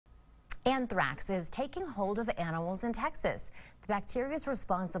Anthrax is taking hold of animals in Texas. The bacteria is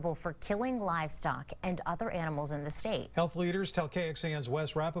responsible for killing livestock and other animals in the state. Health leaders tell KXAN's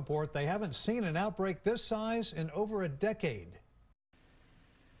Wes Rapaport they haven't seen an outbreak this size in over a decade.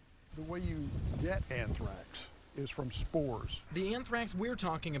 The way you get anthrax is from spores. The anthrax we're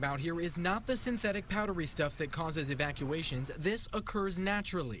talking about here is not the synthetic powdery stuff that causes evacuations. This occurs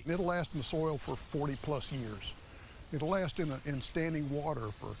naturally. It'll last in the soil for 40+ years. It'll last in standing water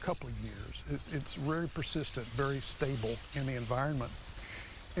for a couple of years. It's very persistent, very stable in the environment.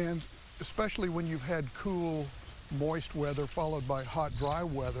 And especially when you've had cool, moist weather followed by hot, dry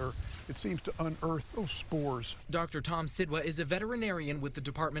weather, it seems to unearth those spores. Dr. Tom Sidwa is a veterinarian with the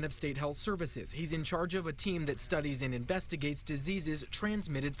Department of State Health Services. He's in charge of a team that studies and investigates diseases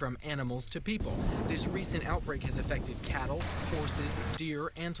transmitted from animals to people. This recent outbreak has affected cattle, horses,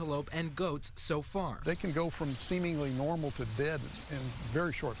 deer, antelope, and goats so far. They can go from seemingly normal to dead in a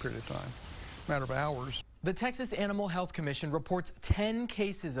very short period of time, a matter of hours. The Texas Animal Health Commission reports 10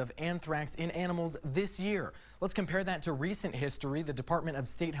 cases of anthrax in animals this year. Let's compare that to recent history. The Department of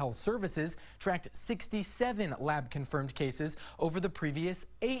State Health Services tracked 67 lab-confirmed cases over the previous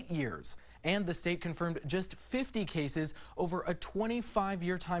 8 years. And the state confirmed just 50 cases over a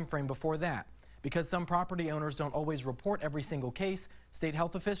 25-year time frame before that. Because some property owners don't always report every single case, state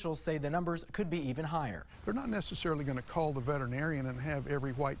health officials say the numbers could be even higher. They're not necessarily going to call the veterinarian and have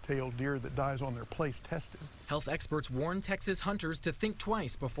every white-tailed deer that dies on their place tested. Health experts warn Texas hunters to think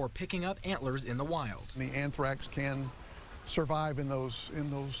twice before picking up antlers in the wild. The anthrax can survive in those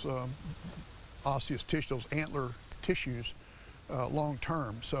osseous tissue, those antler tissues, long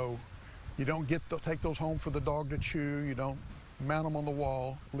term. So you don't take those home for the dog to chew. You don't mount them on the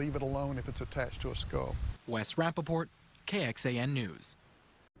wall, leave it alone if it's attached to a skull. Wes Rapaport, KXAN News.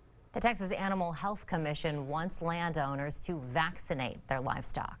 The Texas Animal Health Commission wants landowners to vaccinate their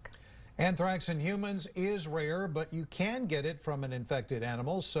livestock. Anthrax in humans is rare, but you can get it from an infected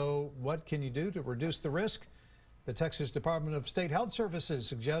animal. So what can you do to reduce the risk? The Texas Department of State Health Services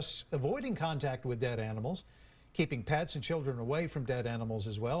suggests avoiding contact with dead animals, keeping pets and children away from dead animals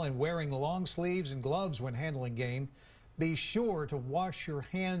as well, and wearing long sleeves and gloves when handling game. Be sure to wash your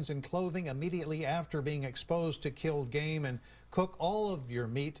hands and clothing immediately after being exposed to killed game, and cook all of your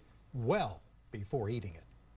meat well before eating it.